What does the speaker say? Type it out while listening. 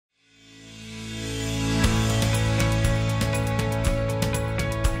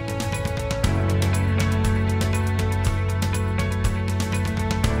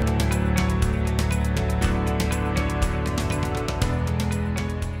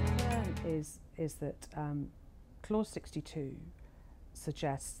is that Clause 62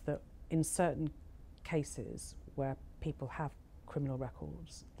 suggests that in certain cases where people have criminal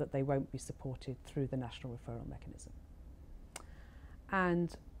records, that they won't be supported through the national referral mechanism.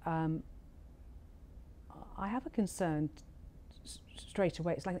 And I have a concern straight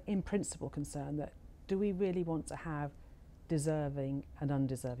away. It's like an in-principle concern that do we really want to have deserving and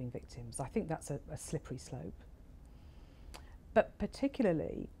undeserving victims? I think that's a slippery slope. But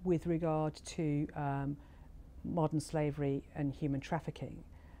particularly with regard to modern slavery and human trafficking,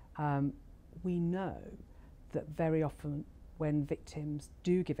 we know that very often when victims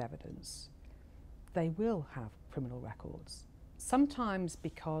do give evidence, they will have criminal records. Sometimes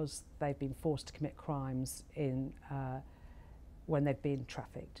because they've been forced to commit crimes when they've been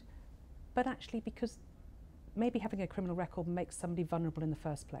trafficked, but actually because maybe having a criminal record makes somebody vulnerable in the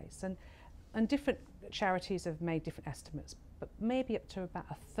first place. And different charities have made different estimates, but maybe up to about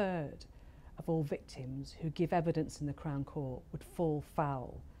 1/3 of all victims who give evidence in the Crown Court would fall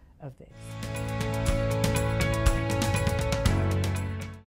foul of this.